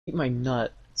Eat my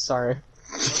nut. Sorry.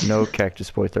 No,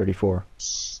 Cactasboy 34.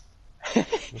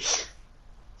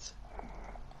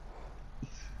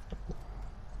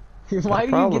 Why do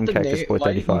you problem, get the name? Cactasboy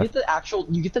Why you 35. get the actual?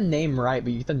 You get the name right,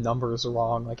 but you get the numbers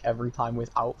wrong like every time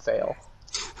without fail.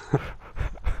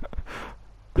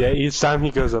 Yeah, each time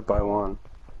he goes up by one.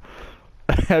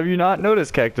 Have you not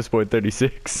noticed Cactasboy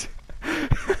 36?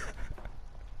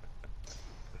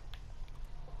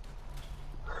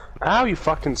 Ow, you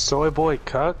fucking soy boy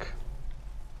cuck.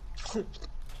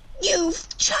 You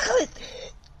chocolate.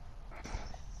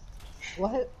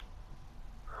 What?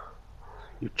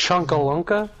 You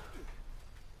chunkalunka.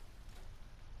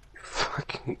 You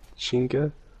fucking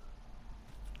chinka.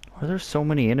 Why are there so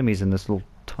many enemies in this little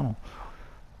tunnel?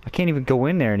 I can't even go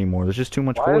in there anymore. There's just too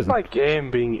much Why poison. is my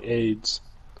game being AIDS?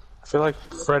 I feel like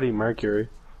Freddie Mercury.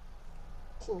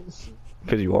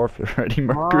 Because you are Freddie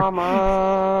Mercury.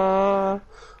 Mama.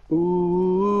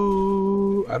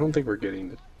 Ooh. I don't think we're getting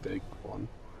the big one.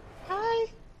 Hi.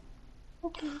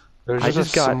 Okay. There's I just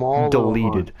just a got small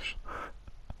deleted.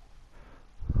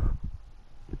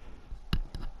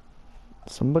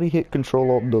 Somebody hit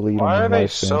Control Alt Delete Why on are my they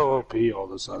live stream. so OP all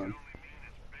of a sudden?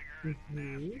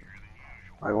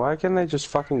 Like, why can't they just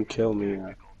fucking kill me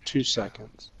in 2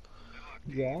 seconds?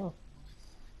 Yeah.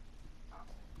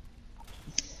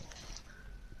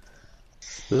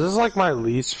 This is like my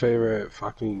least favorite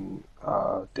fucking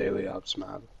daily ops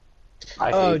map.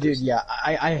 I Oh, hate dude, this. yeah,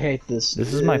 I hate this.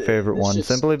 This is my favorite It's one, just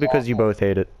simply because you awful. both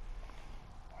hate it.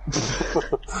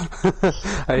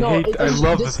 I No,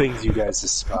 love the this, things you guys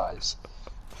despise.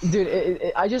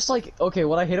 dude. I just like okay.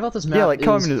 What I hate about this map Yeah, like is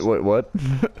communist. What?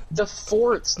 the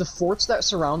forts. The forts that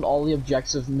surround all the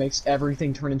objectives makes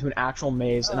everything turn into an actual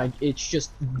maze, and it's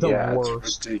just the Yeah,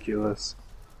 worst. it's ridiculous.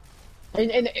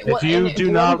 If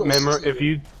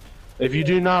If you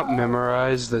do not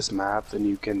memorize this map, then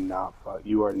you cannot.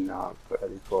 You are not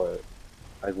ready for it.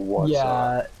 Like what's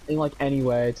up? in like any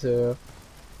way too.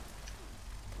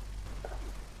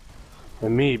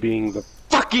 And me being the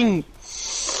fucking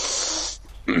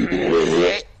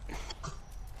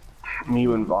me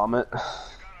and vomit.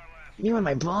 You and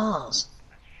my balls.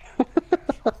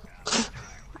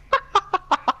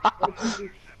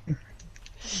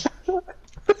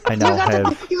 I now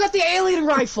have. You got the alien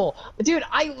rifle, dude.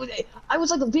 I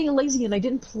was like being lazy and I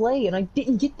didn't play and I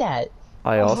didn't get that.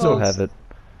 I also have it.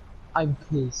 I'm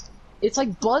pissed. It's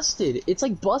like busted. It's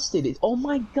like busted. Oh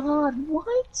my god,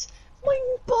 what? My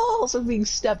balls are being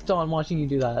stepped on watching you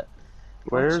do that.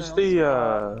 Where's the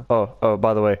Oh,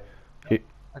 by the way. I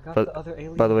got the other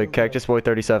alien. By the way, Cactasboy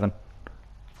 37.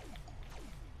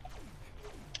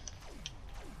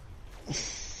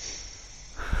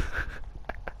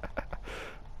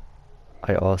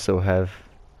 I also have.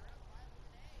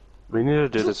 We need to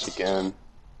do this again.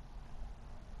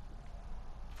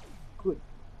 Good.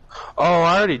 Oh,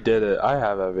 I already did it. I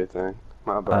have everything.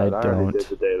 My bad. I already did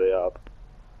the daily up.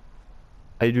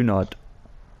 I do not.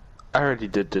 I already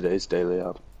did today's daily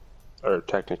up. Or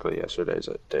technically yesterday's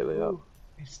daily up.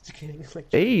 It's getting like.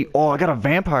 Hey, oh, I got a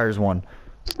vampires one.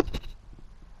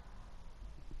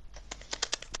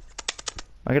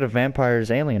 I got a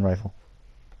vampires alien rifle.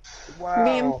 Wow.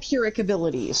 Vampiric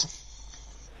abilities.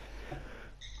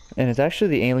 And it's actually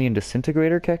the alien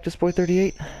disintegrator Cactasboy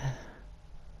 38.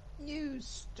 You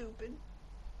stupid.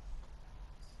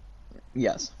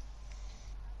 Yes.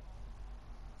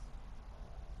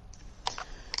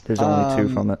 There's only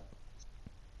 2 from it.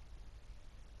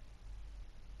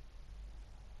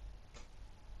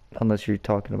 Unless you're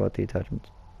talking about the attachments.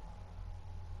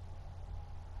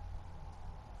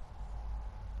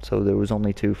 So there was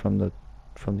only 2 from the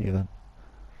event.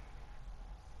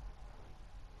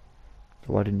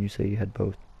 So why didn't you say you had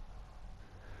both?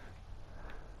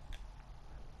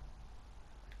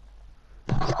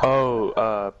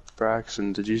 Oh,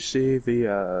 Braxton, did you see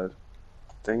the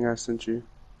thing I sent you?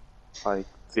 Like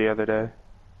the other day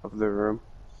of the room?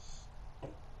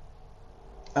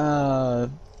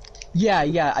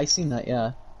 Yeah, I seen that,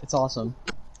 yeah. It's awesome.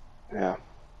 Yeah.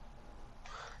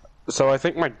 So I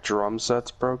think my drum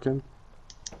set's broken.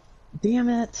 Damn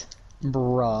it.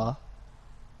 Bruh.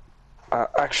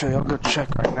 Actually, I'll go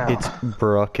check right now. It's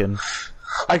broken.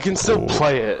 I can still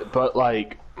play it, but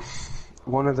like,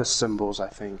 one of the symbols I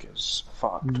think is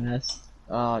fucked. Mess.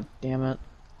 Oh, damn it.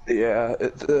 Yeah,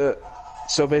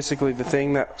 so basically the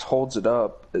thing that holds it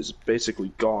up is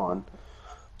basically gone.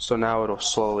 So now it'll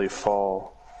slowly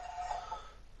fall.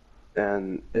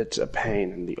 And it's a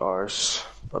pain in the arse.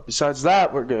 But besides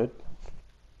that, we're good.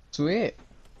 Sweet.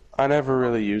 I never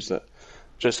really used it.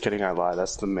 Just kidding, I lied.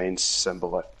 That's the main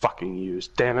symbol I fucking use.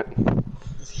 Damn it.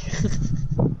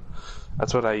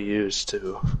 That's what I use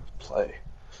to play.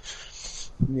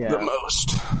 Yeah. the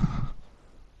most.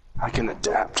 I can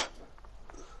adapt.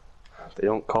 They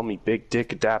don't call me Big Dick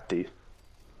Adapty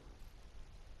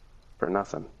for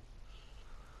nothing.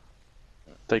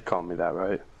 They call me that,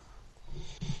 right?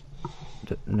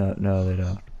 No, no, they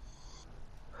don't.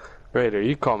 Raider,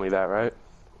 you call me that, right?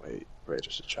 Wait,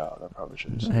 Raider's a child. I probably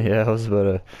shouldn't say. Yeah, I was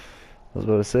about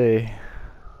to say.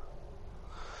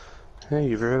 Hey,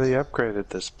 you've really upgraded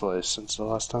this place since the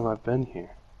last time I've been here.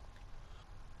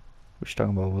 What you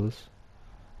talking about, Willis?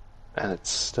 And it's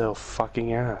still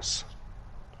fucking ass.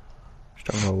 What you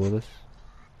talking about, Willis?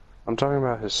 I'm talking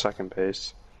about his second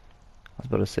base. I was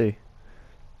about to say.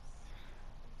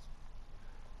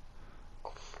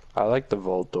 I like the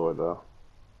vault door though.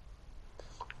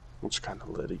 It's kind of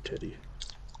litty titty.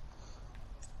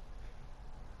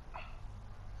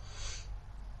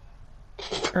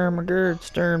 Ermagerd,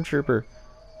 Stormtrooper.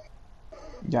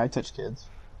 Yeah, I touch kids.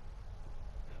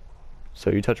 So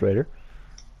you touch Raider?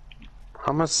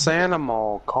 I'm a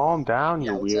Sanimal. Calm down,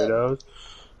 you what's up? weirdos.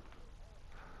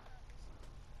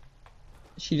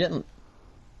 She didn't.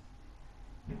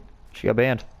 She got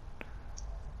banned.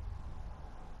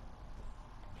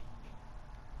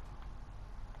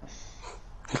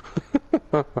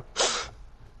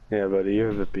 Yeah, buddy, you're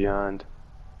a bit behind.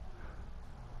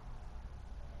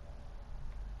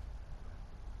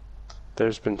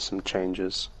 There's been some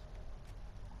changes.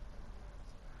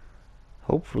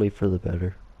 Hopefully for the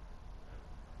better.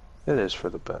 It is for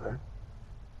the better.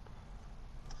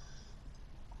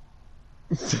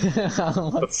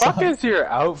 The fuck is your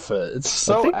outfit? It's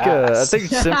so I ass. think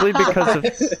simply because of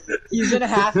He's in a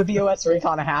half BOS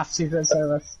Recon, a half Secret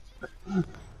Service.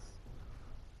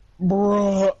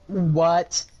 Bro,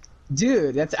 what?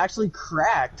 Dude, that's actually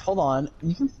cracked. Hold on.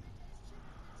 You can.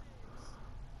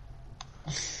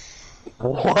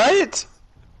 What?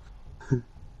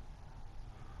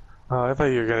 Oh, I thought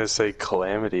you were gonna say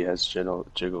Calamity has jiggle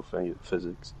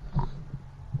physics.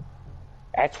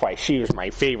 That's why she was my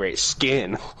favorite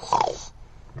skin.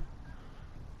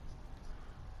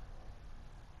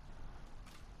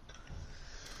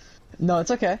 No, it's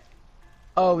okay.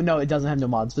 Oh no, it doesn't have no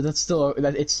mods, but it's still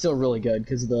really good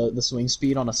because the swing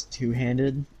speed on a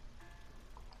two-handed.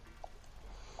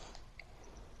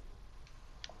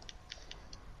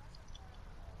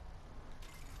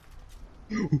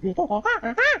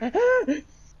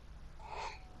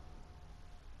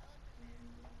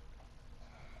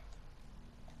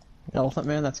 Elephant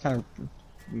Man, that's kind of...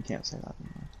 We can't say that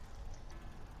anymore.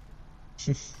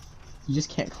 You just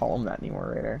can't call him that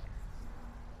anymore, Raider.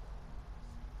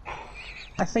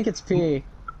 I think it's P.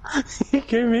 He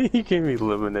gave me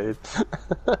lemonade.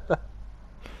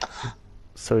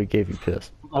 so he gave you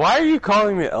piss. Why are you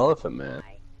calling me Elephant Man?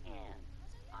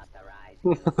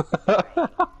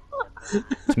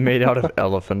 It's made out of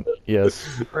elephant. Yes.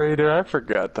 Raider, I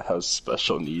forgot how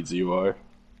special needs you are.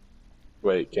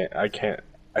 Wait, I can't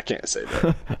say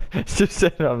that. Just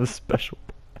said I'm special.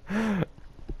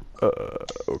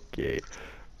 Okay.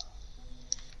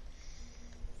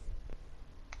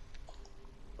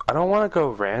 I don't want to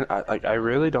go I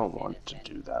really don't want to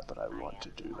do that, but I want to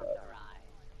do that.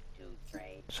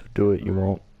 So do it. You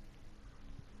won't.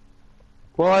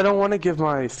 Well, I don't want to give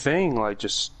my thing like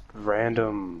just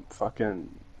random fucking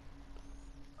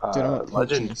Dude, I'm gonna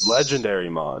poke legendary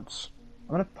mods.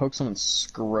 I'm gonna poke someone's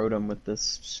scrotum with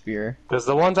this spear. Because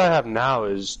the ones I have now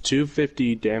is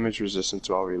 250 damage resistance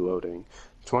while reloading,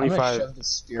 I'm gonna 25% shove this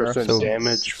spear up.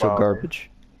 damage So while garbage.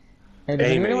 Hey, does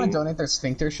anybody aiming. want to donate their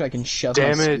sphincter so I can shove my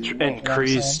damage spear, you know what I'm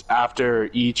increase saying? after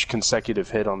each consecutive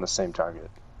hit on the same target.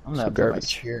 I'm gonna So put my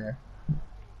garbage. spear.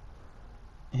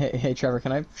 Hey, Trevor,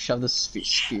 can I shove this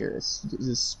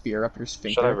this spear up your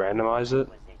sphincter? Should I randomize it?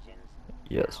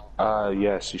 Yes.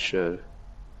 Yes, you should.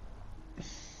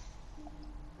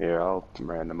 Here, I'll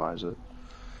randomize it.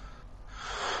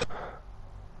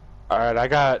 Alright, I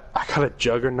got a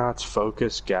Juggernaut's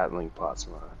Focus Gatling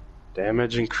Plasma.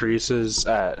 Damage increases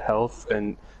as health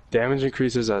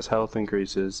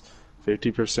increases,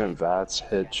 50% VATS,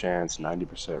 hit chance,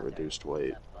 90% reduced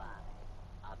weight.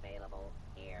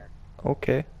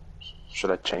 Okay. Should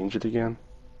I change it again?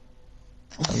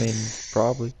 I mean,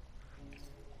 probably.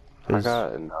 I 'Cause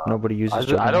got nobody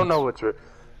uses. I don't know Juggernauts. what's.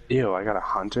 Ew, I got a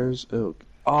Hunter's. Ew.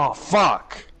 Oh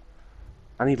fuck!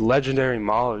 I need legendary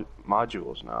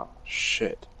modules now.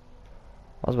 Shit.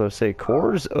 I was about to say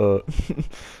cores. No,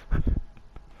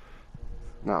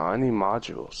 I need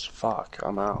modules. Fuck,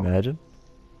 I'm out. Imagine.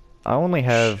 I only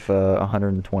have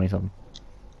 120 something.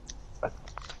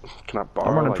 Can I borrow?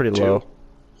 I'm running like, pretty two? low.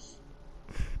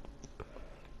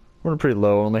 I'm running pretty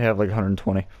low. I only have like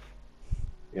 120.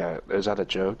 Yeah, is that a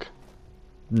joke?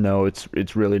 No, it's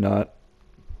really not.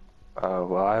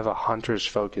 Well, I have a hunter's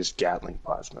focused Gatling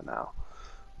plasma now.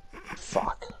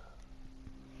 Fuck.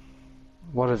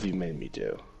 What have you made me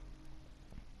do?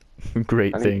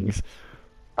 Great things.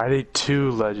 I need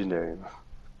 2 legendary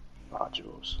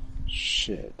modules.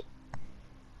 Shit.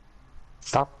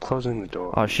 Stop closing the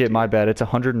door. Oh shit, my bad. It's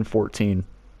 114.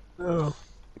 Oh.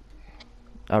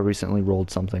 I recently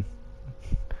rolled something.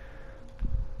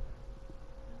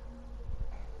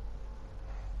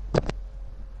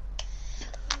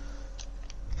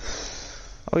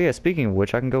 Oh yeah, speaking of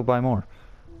which, I can go buy more.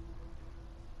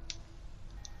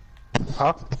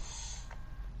 Huh?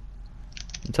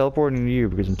 I'm teleporting to you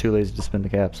because I'm too lazy to spin the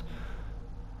caps.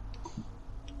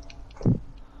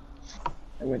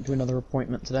 I went to another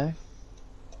appointment today.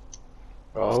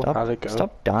 Oh, how'd it go?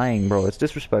 Stop dying, bro. It's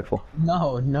disrespectful.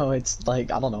 No, it's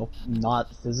like, I don't know,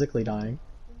 not physically dying.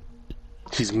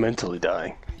 He's mentally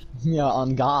dying. Yeah,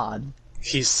 on God.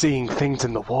 He's seeing things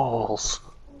in the walls.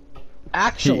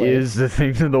 Actually. He is the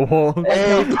thing in the wall.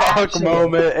 APOC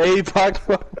moment, APOC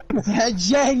moment.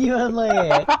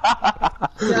 Genuinely!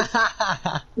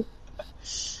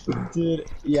 Dude,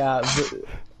 yeah.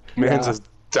 Man's yeah. a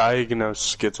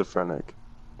diagnosed schizophrenic.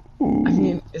 I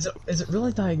mean, is it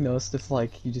really diagnosed if,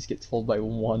 like, you just get told by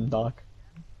one doc?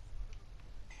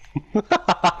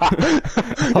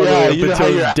 Yeah, you know how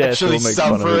you're actually we'll make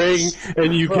fun of it. suffering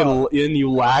and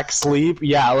you lack sleep?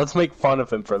 Yeah, let's make fun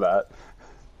of him for that.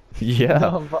 Yeah.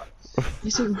 No, but, you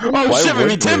see, really, Oh, shiver me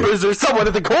would we? timbers, there's someone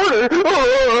in the corner!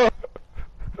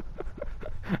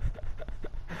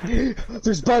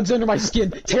 there's bugs under my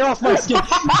skin. Tear off my skin.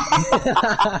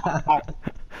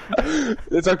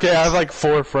 It's okay, I have like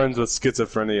 4 friends with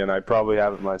schizophrenia and I probably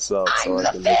have it myself. So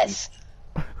I can make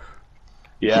him...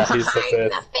 Yeah, he's the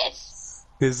 5th.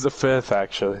 He's the 5th,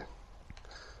 actually.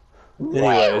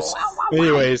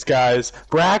 Anyways, guys,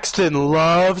 Braxton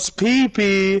loves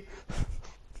pee-pee.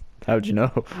 How'd you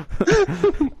know?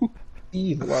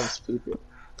 Eve loves pooping.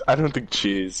 I don't think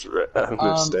Cheese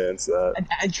understands that.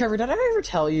 And Trevor, did I ever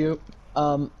tell you,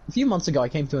 a few months ago I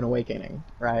came to an awakening,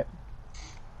 right?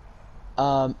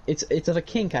 It's of a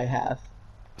kink I have.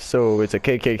 So it's a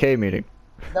KKK meeting.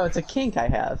 No, it's a kink I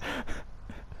have.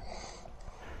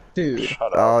 Food.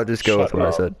 Shut up. I'll just go with Shut what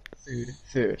up. I said.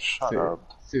 Food. Shut up.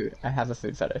 Food. I have a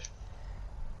food fetish.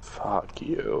 Fuck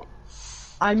you.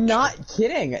 I'm not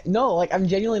kidding. No, like, I'm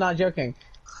genuinely not joking.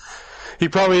 He's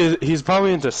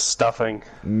probably into stuffing.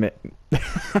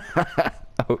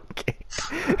 Okay.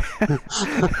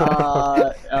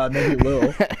 Maybe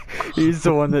Lil. He's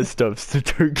the one that stuffs the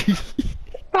turkey.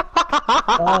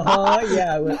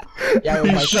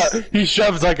 Yeah. He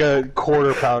shoves like a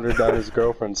quarter pounder down his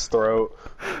girlfriend's throat.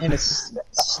 In a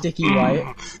sticky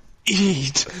white.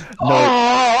 Eat.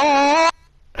 No.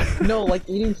 No, like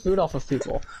eating food off of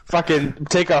people. Fucking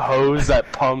take a hose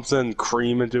that pumps in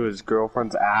cream into his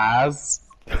girlfriend's ass.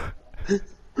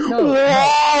 No,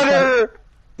 Water.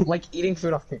 like eating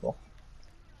food off people.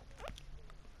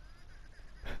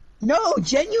 No,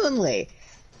 genuinely.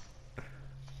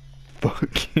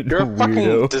 Fucking You're a fucking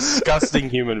weirdo. disgusting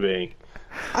human being.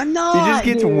 I'm not. He just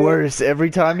gets dude. worse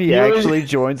every time he actually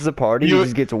joins the party. He you-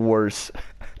 just gets worse.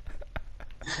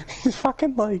 He's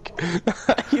fucking like,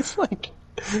 he's like.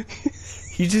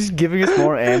 He's just giving us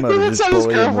more ammo He to looks just at his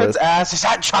bully him girlfriend's with. ass. Is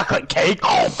that chocolate cake?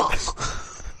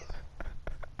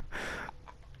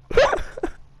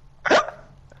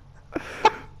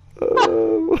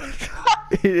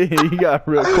 He got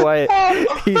real quiet.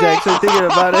 He's actually thinking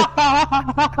about it.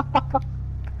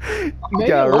 He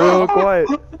got real quiet.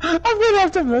 I'm gonna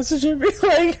have to message him. Be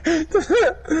like, I'm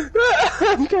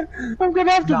gonna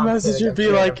have to No, I'm message kidding, him. I'm Be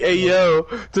kidding, like, I'm hey kidding. yo,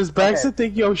 does Baxter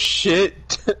think yo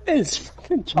shit is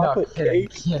fucking No, chocolate kidding,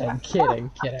 cake? kidding.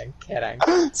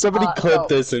 Somebody clip no.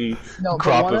 this and No, but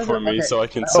crop one it of for the- me okay. so I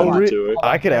can Oh, send re- it to it.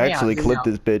 I could Hear me actually out, hear clip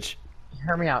me this bitch.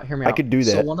 Hear me out. I could do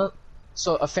that.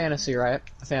 So a fantasy, right?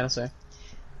 A fantasy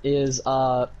is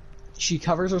she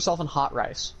covers herself in hot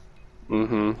rice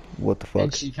Mm-hmm. What the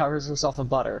and fuck? she covers herself in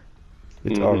butter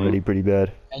It's already pretty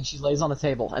bad. and she lays on the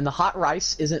table and the hot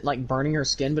rice isn't like burning her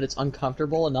skin, but it's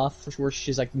uncomfortable enough for where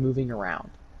she's like moving around,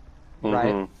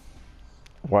 right?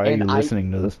 Why are And you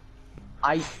listening to this?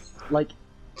 I like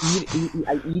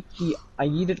I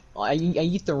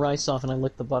eat the rice off and I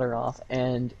lick the butter off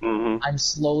and Mm-hmm. I'm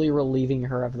slowly relieving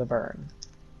her of the burn.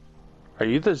 Are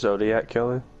you the Zodiac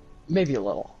killer? Maybe a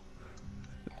little.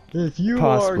 If you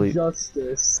Possibly. are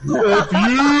justice, If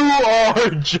you are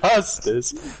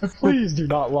justice, please do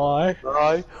not lie.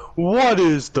 what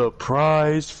is the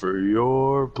prize for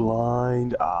your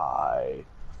blind eye?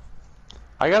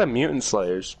 I got a Mutant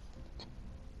Slayer's.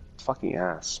 Fucking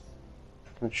ass.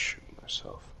 I'm gonna shoot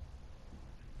myself.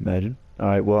 Imagine.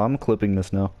 Alright, well, I'm clipping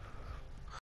this now.